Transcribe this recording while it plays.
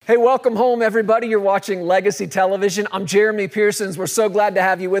Hey, welcome home, everybody. You're watching Legacy Television. I'm Jeremy Pearsons. We're so glad to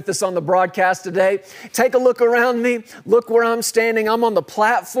have you with us on the broadcast today. Take a look around me. Look where I'm standing. I'm on the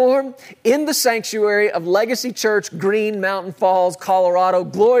platform in the sanctuary of Legacy Church, Green Mountain Falls, Colorado.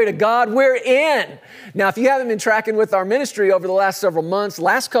 Glory to God, we're in. Now, if you haven't been tracking with our ministry over the last several months,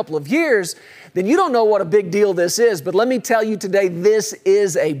 last couple of years, then you don't know what a big deal this is. But let me tell you today, this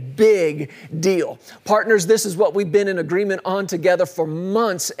is a big deal. Partners, this is what we've been in agreement on together for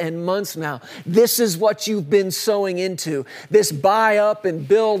months and months now. This is what you've been sowing into. This buy up and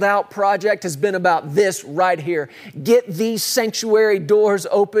build out project has been about this right here. Get these sanctuary doors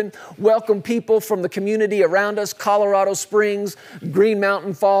open. Welcome people from the community around us, Colorado Springs, Green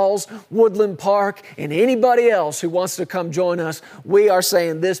Mountain Falls, Woodland Park, and anybody else who wants to come join us. We are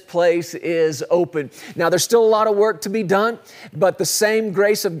saying this place is open. Now, there's still a lot of work to be done, but the same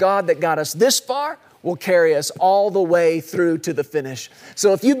grace of God that got us this far will carry us all the way through to the finish.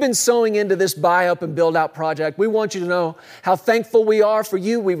 So if you've been sowing into this buy up and build out project, we want you to know how thankful we are for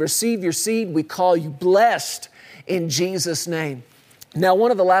you. We receive your seed. We call you blessed in Jesus' name. Now,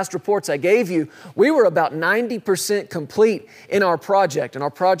 one of the last reports I gave you, we were about 90% complete in our project. And our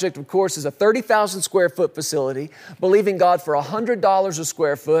project, of course, is a 30,000 square foot facility, believing God for $100 a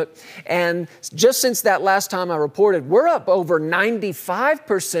square foot. And just since that last time I reported, we're up over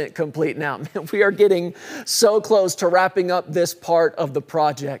 95% complete now. We are getting so close to wrapping up this part of the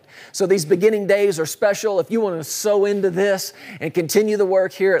project. So these beginning days are special. If you want to sow into this and continue the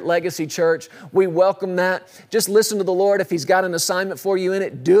work here at Legacy Church, we welcome that. Just listen to the Lord. If He's got an assignment for you in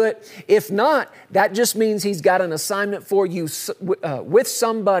it, do it. If not, that just means He's got an assignment for you with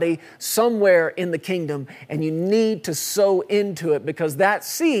somebody somewhere in the kingdom, and you need to sow into it, because that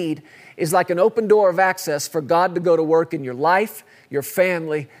seed is like an open door of access for God to go to work in your life, your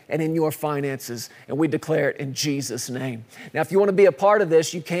family, and in your finances. And we declare it in Jesus' name. Now, if you want to be a part of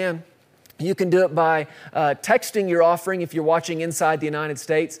this, you can. You can do it by texting your offering. If you're watching inside the United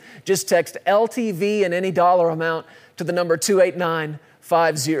States, just text LTV and any dollar amount to the number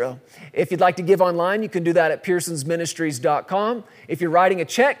 28950. If you'd like to give online, you can do that at pearsonsministries.com. If you're writing a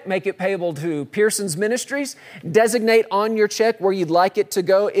check, make it payable to Pearsons Ministries. Designate on your check where you'd like it to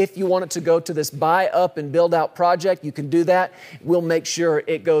go. If you want it to go to this buy up and build out project, you can do that. We'll make sure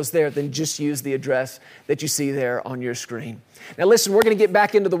it goes there. Then just use the address that you see there on your screen. Now listen, we're going to get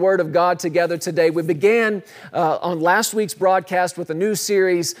back into the Word of God together today. We began on last week's broadcast with a new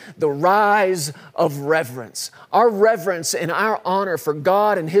series, The Rise of Reverence. Our reverence and our honor for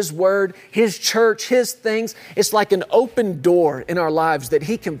God and His Word, His church, His things, it's like an open door in our lives that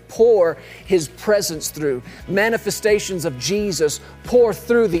He can pour His presence through. Manifestations of Jesus pour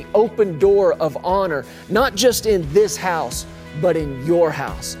through the open door of honor, not just in this house, but in your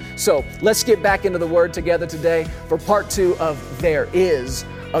house. So let's get back into the Word together today for part 2 of There Is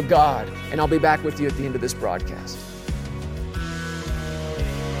a God. And I'll be back with you at the end of this broadcast.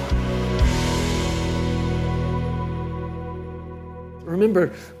 Remember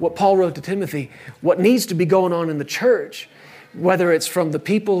what Paul wrote to Timothy, what needs to be going on in the church, whether it's from the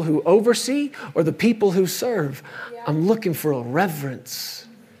people who oversee or the people who serve. I'm looking for a reverence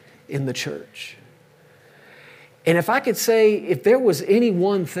in the church. And if I could say, if there was any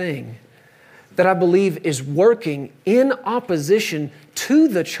one thing that I believe is working in opposition to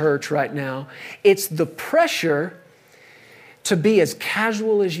the church right now, it's the pressure to be as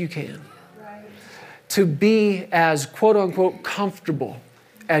casual as you can, to be as quote unquote comfortable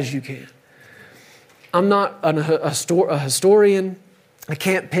as you can. I'm not a historian. I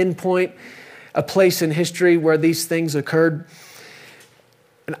can't pinpoint a place in history where these things occurred.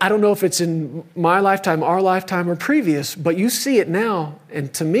 And I don't know if it's in my lifetime, our lifetime, or previous, but you see it now,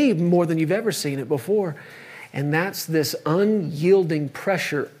 and to me, more than you've ever seen it before. And that's this unyielding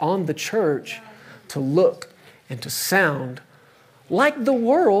pressure on the church to look and to sound like the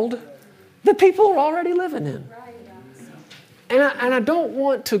world that people are already living in. And I don't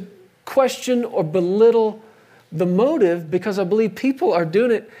want to question or belittle the motive, because I believe people are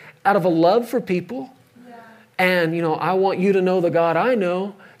doing it out of a love for people. And, I want you to know the God I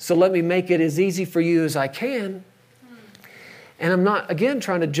know, so let me make it as easy for you as I can. And I'm not, again,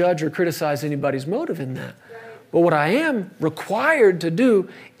 trying to judge or criticize anybody's motive in that. But what I am required to do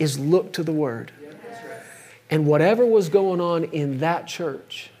is look to the Word. And whatever was going on in that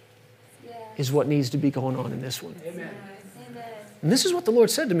church is what needs to be going on in this one. And this is what the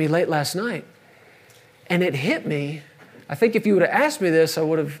Lord said to me late last night. And it hit me. I think if you would have asked me this, I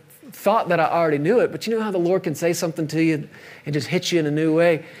would have thought that I already knew it, but you know how the Lord can say something to you and just hit you in a new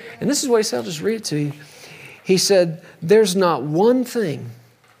way? And this is what He said. I'll just read it to you. He said, there's not one thing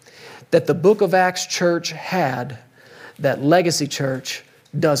that the Book of Acts church had that Legacy Church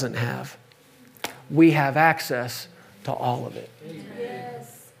doesn't have. We have access to all of it.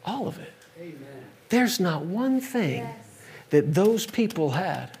 Yes. All of it. Amen. There's not one thing Yes. that those people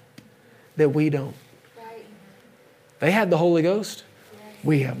had that we don't. Right. They had the Holy Ghost. Yes.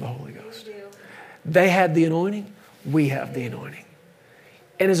 We have the Holy Ghost. We do. They had the anointing. We have the anointing.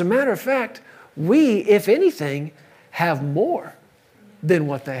 And as a matter of fact, we, if anything, have more than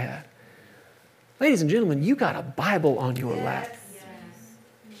what they had. Ladies and gentlemen, you got a Bible on your lap. Yes.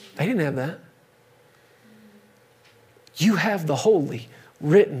 They didn't have that. You have the holy,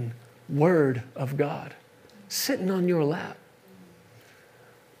 written Word of God sitting on your lap.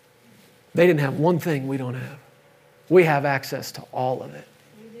 They didn't have one thing we don't have. We have access to all of it.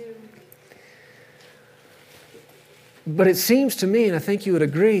 We do. But it seems to me, and I think you would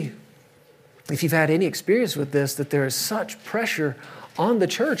agree, if you've had any experience with this, that there is such pressure on the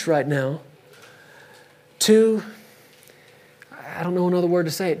church right now to, I don't know another word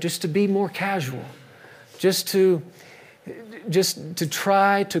to say it, just to be more casual, just to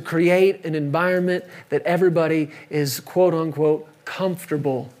try to create an environment that everybody is quote unquote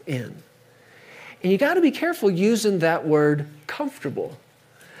comfortable in. And you got to be careful using that word comfortable.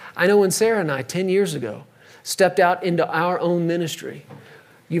 I know when Sarah and I 10 years ago stepped out into our own ministry,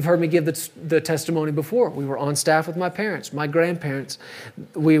 you've heard me give the testimony before. We were on staff with my parents, my grandparents.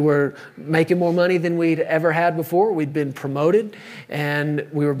 We were making more money than we'd ever had before. We'd been promoted and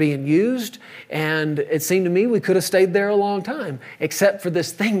we were being used. And it seemed to me we could have stayed there a long time, except for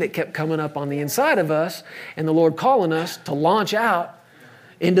this thing that kept coming up on the inside of us and the Lord calling us to launch out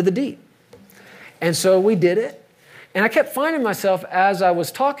into the deep. And so we did it. And I kept finding myself as I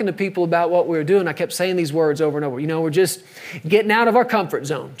was talking to people about what we were doing, I kept saying these words over and over. You know, we're just getting out of our comfort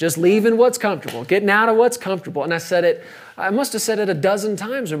zone, just leaving what's comfortable, getting out of what's comfortable. And I must have said it a dozen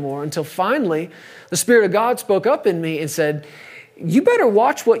times or more until finally the Spirit of God spoke up in me and said, you better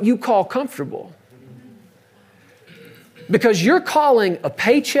watch what you call comfortable. Because you're calling a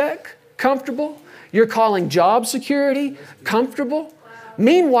paycheck comfortable. You're calling job security comfortable.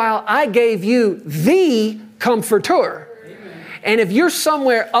 Meanwhile, I gave you the comforter. And if you're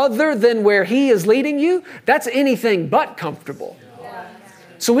somewhere other than where He is leading you, that's anything but comfortable.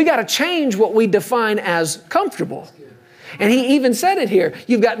 So we got to change what we define as comfortable. And He even said it here.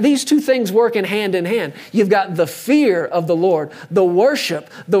 You've got these two things working hand in hand. You've got the fear of the Lord, the worship,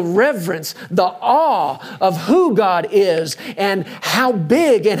 the reverence, the awe of who God is and how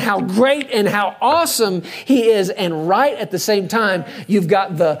big and how great and how awesome He is. And right at the same time, you've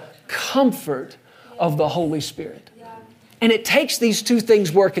got the comfort of the Holy Spirit. And it takes these two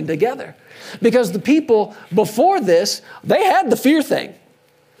things working together. Because the people before this, they had the fear thing.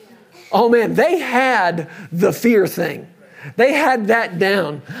 Oh man, they had the fear thing. They had that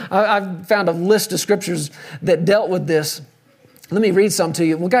down. I've found a list of scriptures that dealt with this. Let me read some to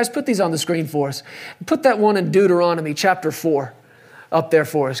you. Well, guys, put these on the screen for us. Put that one in Deuteronomy chapter 4 up there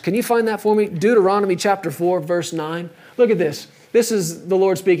for us. Can you find that for me? Deuteronomy chapter 4, verse 9. Look at this. This is the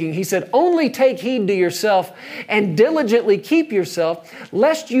Lord speaking. He said, only take heed to yourself and diligently keep yourself,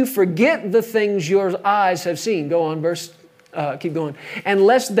 lest you forget the things your eyes have seen. Go on, keep going. And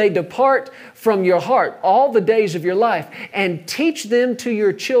lest they depart from your heart all the days of your life, and teach them to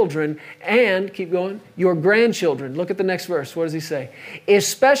your children and, keep going, your grandchildren. Look at the next verse. What does he say?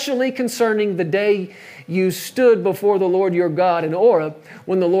 Especially concerning the day you stood before the Lord your God in Horeb,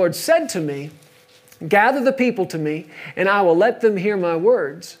 when the Lord said to me, gather the people to me, and I will let them hear my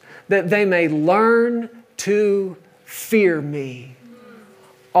words, that they may learn to fear me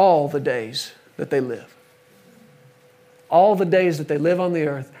all the days that they live. All the days that they live on the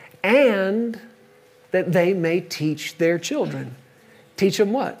earth, and that they may teach their children. Teach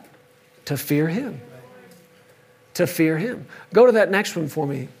them what? To fear Him. To fear Him. Go to that next one for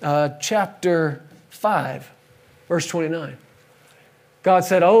me. Chapter 5, verse 29. God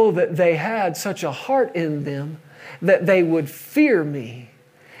said, oh, that they had such a heart in them that they would fear me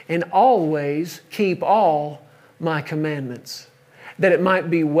and always keep all my commandments, that it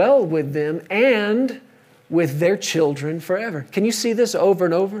might be well with them and with their children forever. Can you see this over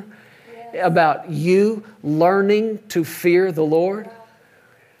and over? Yes. About you learning to fear the Lord?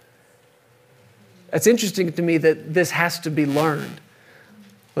 It's interesting to me that this has to be learned.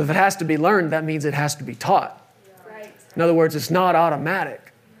 Well, if it has to be learned, that means it has to be taught. Right. In other words, it's not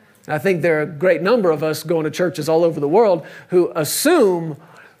automatic. And I think there are a great number of us going to churches all over the world who assume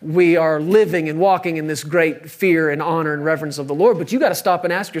we are living and walking in this great fear and honor and reverence of the Lord. But you got to stop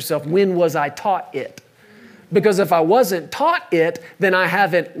and ask yourself, when was I taught it? Because if I wasn't taught it, then I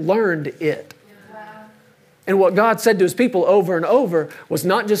haven't learned it. Wow. And what God said to his people over and over was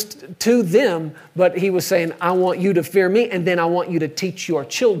not just to them, but he was saying, I want you to fear me, and then I want you to teach your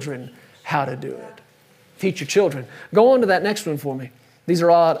children how to do it. Teach your children. Go on to that next one for me. These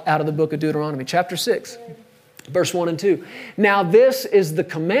are all out of the book of Deuteronomy, chapter 6, verse 1 and 2. Now this is the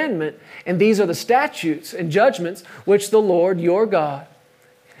commandment, and these are the statutes and judgments which the Lord your God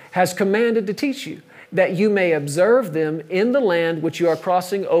has commanded to teach you, that you may observe them in the land which you are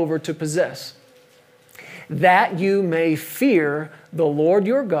crossing over to possess, that you may fear the Lord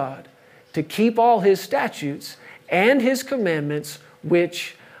your God, to keep all his statutes and his commandments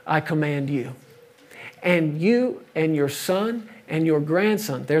which I command you. And you and your son and your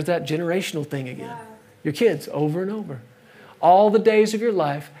grandson, there's that generational thing again. Your kids, over and over. All the days of your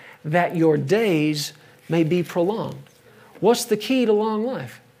life, that your days may be prolonged. What's the key to long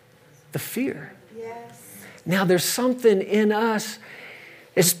life? The fear. Yes. Now there's something in us,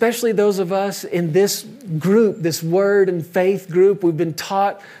 especially those of us in this group, this word and faith group, we've been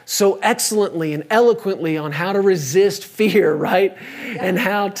taught so excellently and eloquently on how to resist fear, right? Yeah. And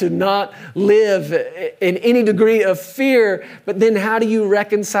how to not live in any degree of fear. But then how do you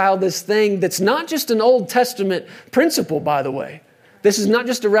reconcile this thing that's not just an Old Testament principle, by the way? This is not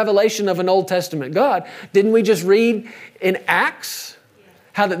just a revelation of an Old Testament God. Didn't we just read in Acts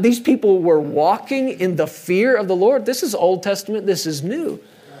how that these people were walking in the fear of the Lord? This is Old Testament, this is new.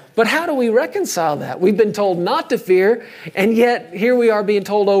 But how do we reconcile that? We've been told not to fear, and yet here we are being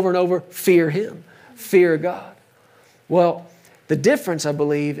told over and over, fear him, fear God. Well, the difference, I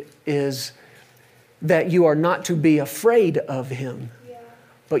believe, is that you are not to be afraid of him,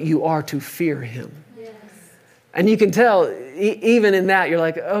 but you are to fear him. Yes. And you can tell, even in that, you're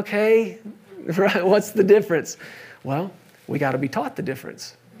like, okay, right, what's the difference? Well, we got to be taught the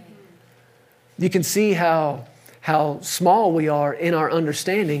difference. You can see how small we are in our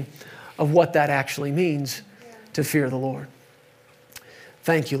understanding of what that actually means to fear the Lord.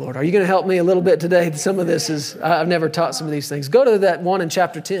 Thank you, Lord. Are you going to help me a little bit today? Some of this is, I've never taught some of these things. Go to that one in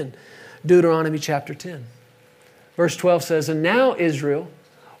chapter 10, Deuteronomy chapter 10. Verse 12 says, and now, Israel,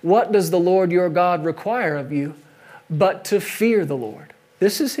 what does the Lord your God require of you but to fear the Lord?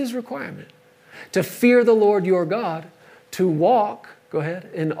 This is his requirement. To fear the Lord your God, to walk, go ahead,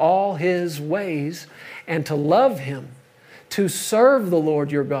 in all his ways, and to love him, to serve the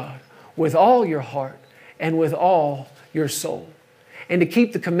Lord your God with all your heart and with all your soul, and to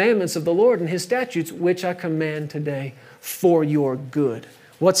keep the commandments of the Lord and his statutes, which I command today for your good.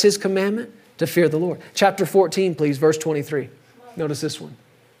 What's his commandment? To fear the Lord. Chapter 14, please, verse 23. Notice this one.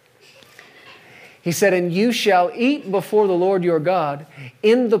 He said, and you shall eat before the Lord your God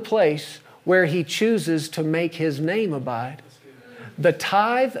in the place where he chooses to make his name abide, the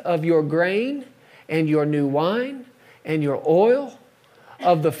tithe of your grain and your new wine and your oil,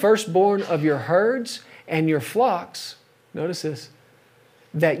 of the firstborn of your herds and your flocks, notice this,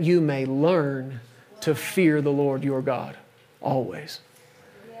 that you may learn to fear the Lord your God always.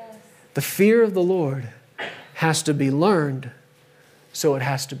 Yes. The fear of the Lord has to be learned, so it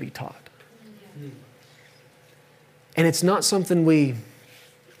has to be taught. And it's not something we,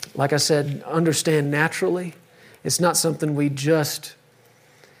 like I said, understand naturally. It's not something we just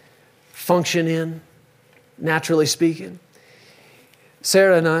function in, naturally speaking.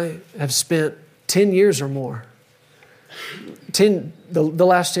 Sarah and I have spent 10 years or more, the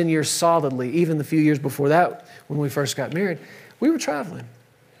last 10 years solidly, even the few years before that when we first got married, we were traveling.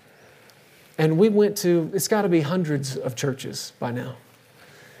 And we went to, it's got to be hundreds of churches by now.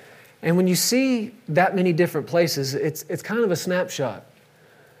 And when you see that many different places, it's kind of a snapshot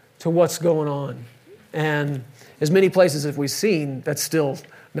to what's going on. And as many places as we've seen, that's still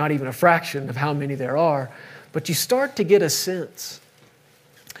not even a fraction of how many there are. But you start to get a sense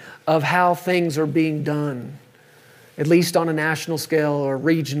of how things are being done, at least on a national scale or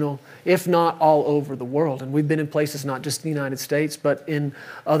regional, if not all over the world. And we've been in places not just in the United States, but in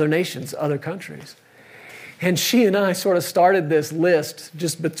other nations, other countries. And she and I sort of started this list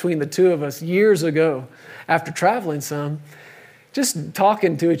just between the two of us years ago after traveling some, just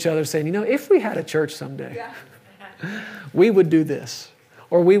talking to each other saying, if we had a church someday, we would do this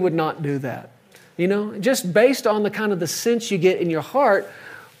or we would not do that. Just based on the kind of the sense you get in your heart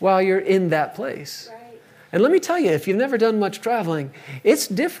while you're in that place. Right. And let me tell you, if you've never done much traveling, it's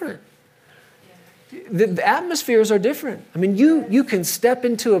different. The atmospheres are different. I mean, you can step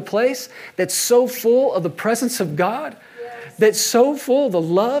into a place that's so full of the presence of God, that's so full of the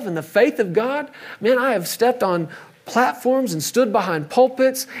love and the faith of God. Man, I have stepped on platforms and stood behind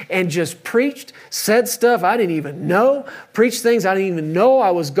pulpits and just preached, said stuff I didn't even know, preached things I didn't even know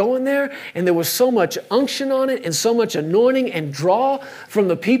I was going there. And there was so much unction on it and so much anointing and draw from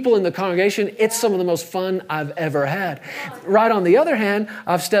the people in the congregation. It's some of the most fun I've ever had. Right on the other hand,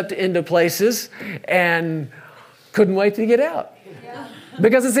 I've stepped into places and couldn't wait to get out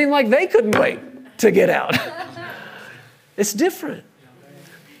because it seemed like they couldn't wait to get out. It's different.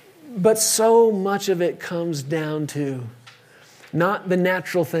 But so much of it comes down to not the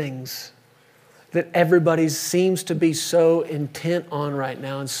natural things that everybody seems to be so intent on right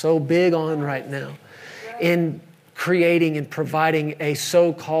now and so big on right now in creating and providing a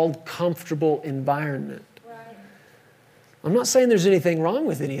so-called comfortable environment. I'm not saying there's anything wrong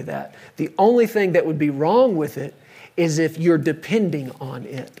with any of that. The only thing that would be wrong with it is if you're depending on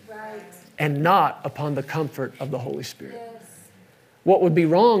it and not upon the comfort of the Holy Spirit. What would be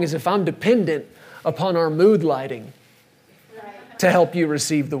wrong is if I'm dependent upon our mood lighting to help you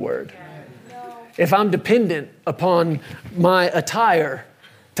receive the word. If I'm dependent upon my attire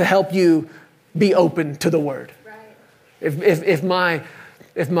to help you be open to the word. If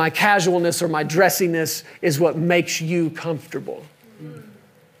my casualness or my dressiness is what makes you comfortable.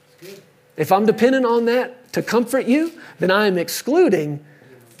 If I'm dependent on that to comfort you, then I am excluding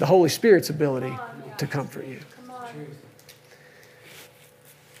the Holy Spirit's ability to comfort you.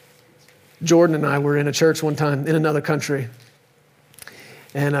 Jordan and I were in a church one time in another country.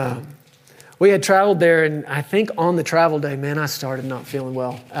 And we had traveled there, and I think on the travel day, man, I started not feeling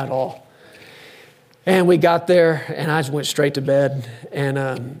well at all. And we got there, and I just went straight to bed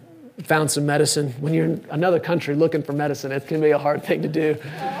and found some medicine. When you're in another country looking for medicine, it can be a hard thing to do.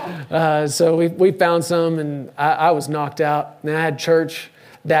 So we found some, and I was knocked out. And I had church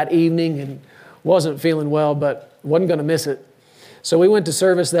that evening and wasn't feeling well, but wasn't going to miss it. So we went to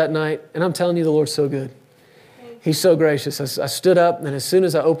service that night, and I'm telling you, the Lord's so good. He's so gracious. I stood up, and as soon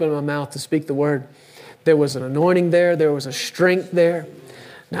as I opened my mouth to speak the word, there was an anointing there. There was a strength there.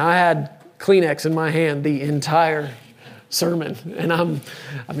 Now, I had Kleenex in my hand the entire sermon, and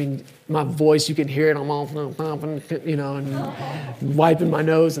my voice, you can hear it. I'm all, and wiping my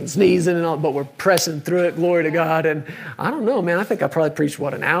nose and sneezing and all, but we're pressing through it. Glory to God. And I don't know, man, I think I probably preached,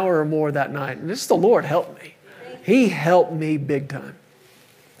 an hour or more that night. And just the Lord helped me. He helped me big time.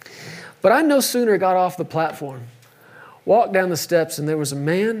 But I no sooner got off the platform, walked down the steps, and there was a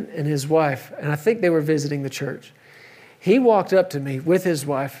man and his wife, and I think they were visiting the church. He walked up to me with his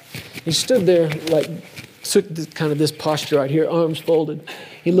wife. He stood there took this posture right here, arms folded.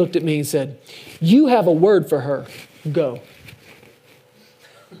 He looked at me and said, "You have a word for her. Go."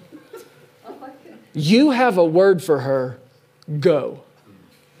 You have a word for her. Go.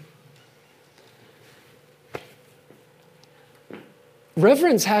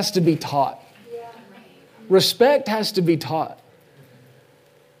 Reverence has to be taught. Respect has to be taught.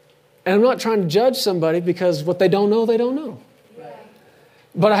 And I'm not trying to judge somebody because what they don't know, they don't know.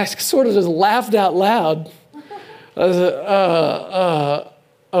 But I sort of just laughed out loud. I said,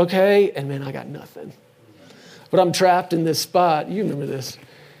 okay. And man, I got nothing. But I'm trapped in this spot. You remember this.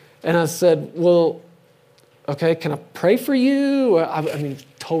 And I said, well, okay, can I pray for you?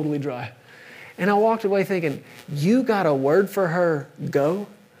 Totally dry. And I walked away thinking, you got a word for her, go?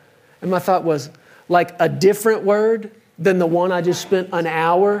 And my thought was, like a different word than the one I just spent an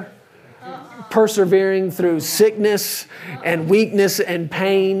hour persevering through sickness and weakness and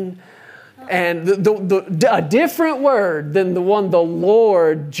pain. And a different word than the one the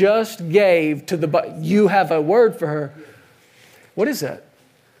Lord just gave to the... You have a word for her. What is that?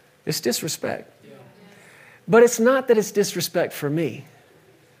 It's disrespect. But it's not that it's disrespect for me.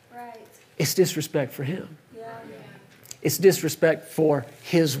 It's disrespect for Him. It's disrespect for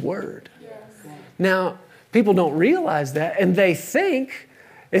His word. Now, people don't realize that, and they think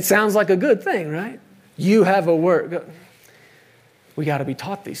it sounds like a good thing, right? You have a word. We got to be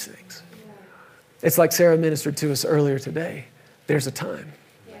taught these things. It's like Sarah ministered to us earlier today. There's a time.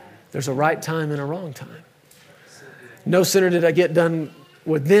 There's a right time and a wrong time. No sooner did I get done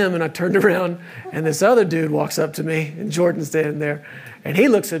with them, and I turned around, and this other dude walks up to me, and Jordan's standing there, and he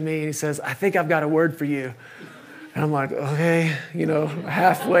looks at me, and he says, "I think I've got a word for you." And I'm like, okay,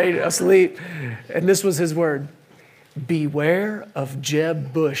 halfway asleep. And this was his word: beware of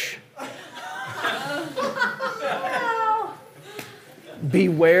Jeb Bush.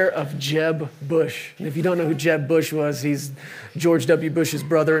 Beware of Jeb Bush. And if you don't know who Jeb Bush was, he's George W. Bush's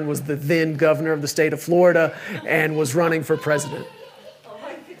brother and was the then governor of the state of Florida and was running for president.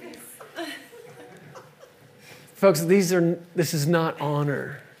 Folks, this is not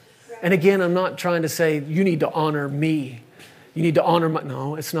honor. And again, I'm not trying to say you need to honor me. You need to honor my...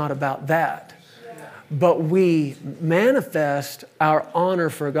 No, it's not about that. but we manifest our honor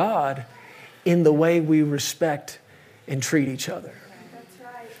for God in the way we respect and treat each other.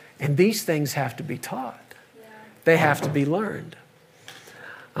 That's right. And these things have to be taught. They have to be learned.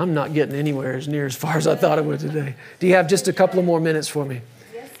 I'm not getting anywhere as near as far as I thought I would today. Do you have just a couple of more minutes for me?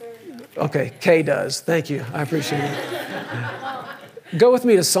 Yes, sir. Okay, Kay does. Thank you. I appreciate it. Go with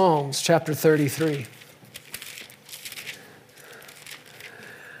me to Psalms chapter 33.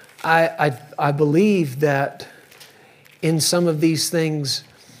 I believe that in some of these things,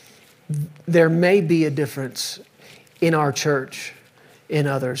 there may be a difference in our church, in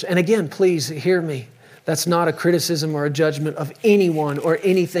others. And again, please hear me. That's not a criticism or a judgment of anyone or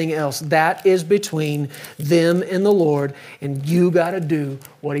anything else. That is between them and the Lord, and you got to do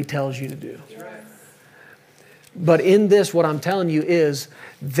what He tells you to do. But in this, what I'm telling you is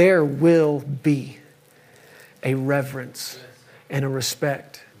there will be a reverence and a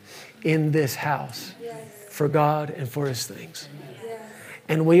respect in this house for God and for His things.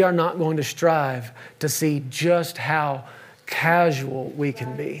 And we are not going to strive to see just how casual we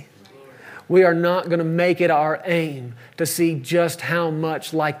can be. We are not going to make it our aim to see just how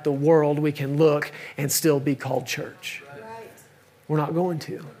much like the world we can look and still be called church. We're not going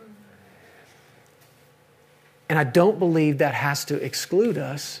to. And I don't believe that has to exclude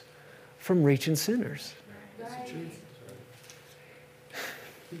us from reaching sinners.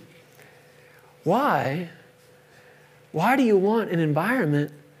 Why? Why do you want an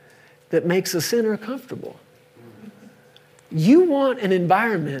environment that makes a sinner comfortable? You want an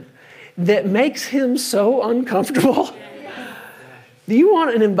environment that makes him so uncomfortable? Do you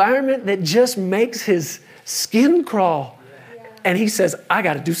want an environment that just makes his skin crawl? And he says, I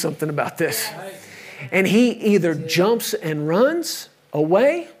got to do something about this. And he either jumps and runs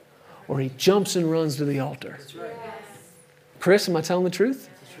away, or he jumps and runs to the altar. Chris, am I telling the truth?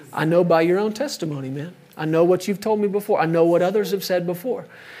 I know by your own testimony, man. I know what you've told me before. I know what others have said before.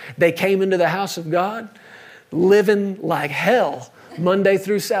 They came into the house of God living like hell Monday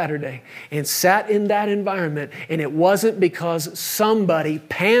through Saturday and sat in that environment. And it wasn't because somebody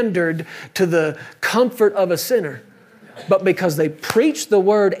pandered to the comfort of a sinner, but because they preached the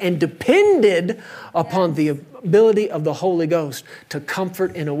word and depended upon the ability of the Holy Ghost to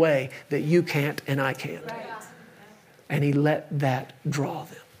comfort in a way that you can't and I can't. And He let that draw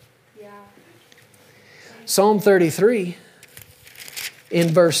them. Psalm 33 in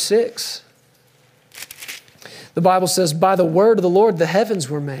verse 6. The Bible says, by the word of the Lord the heavens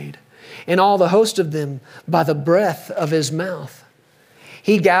were made, and all the host of them by the breath of His mouth.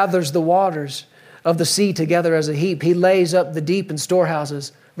 He gathers the waters of the sea together as a heap. He lays up the deep in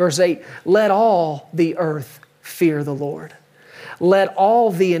storehouses. Verse 8, let all the earth fear the Lord. Let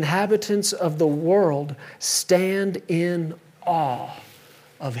all the inhabitants of the world stand in awe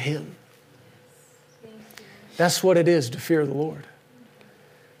of Him. That's what it is to fear the Lord.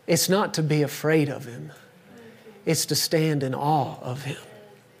 It's not to be afraid of Him. It's to stand in awe of Him.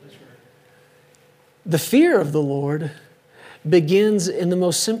 The fear of the Lord begins in the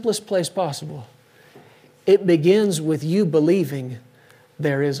most simplest place possible. It begins with you believing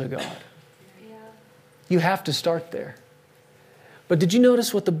there is a God. You have to start there. But did you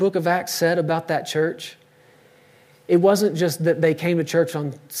notice what the book of Acts said about that church? It wasn't just that they came to church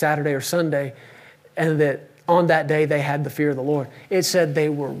on Saturday or Sunday and that on that day they had the fear of the Lord. It said they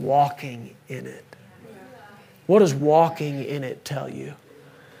were walking in it. What does walking in it tell you?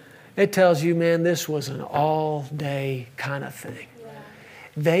 It tells you, man, this was an all-day kind of thing.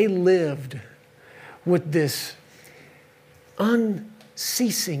 They lived with this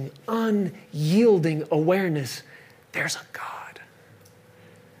unceasing, unyielding awareness. There's a God.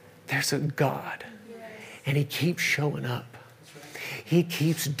 There's a God. And He keeps showing up. He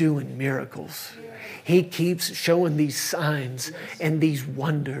keeps doing miracles. He keeps showing these signs and these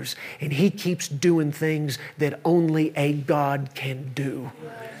wonders. And He keeps doing things that only a God can do.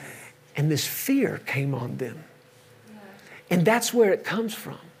 And this fear came on them. And that's where it comes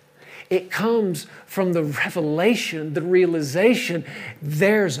from. It comes from the revelation, the realization,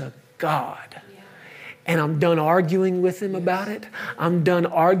 there's a God. And I'm done arguing with Him about it. I'm done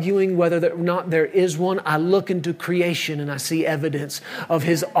arguing whether or not there is one. I look into creation and I see evidence of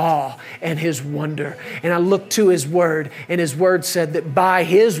His awe and His wonder. And I look to His Word, and His Word said that by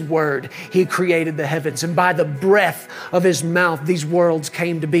His Word He created the heavens. And by the breath of His mouth these worlds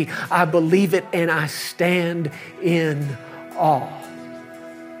came to be. I believe it and I stand in awe.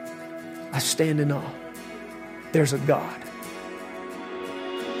 I stand in awe. There's a God.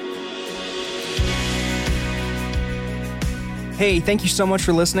 Hey, thank you so much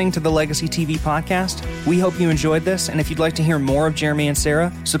for listening to the Legacy TV podcast. We hope you enjoyed this, and if you'd like to hear more of Jeremy and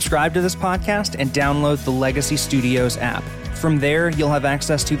Sarah, subscribe to this podcast and download the Legacy Studios app. From there, you'll have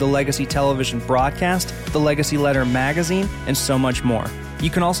access to the Legacy Television broadcast, the Legacy Letter magazine, and so much more.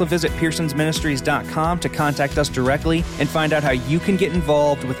 You can also visit pearsonsministries.com to contact us directly and find out how you can get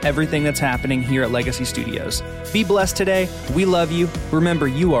involved with everything that's happening here at Legacy Studios. Be blessed today. We love you. Remember,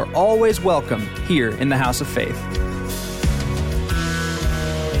 you are always welcome here in the House of Faith.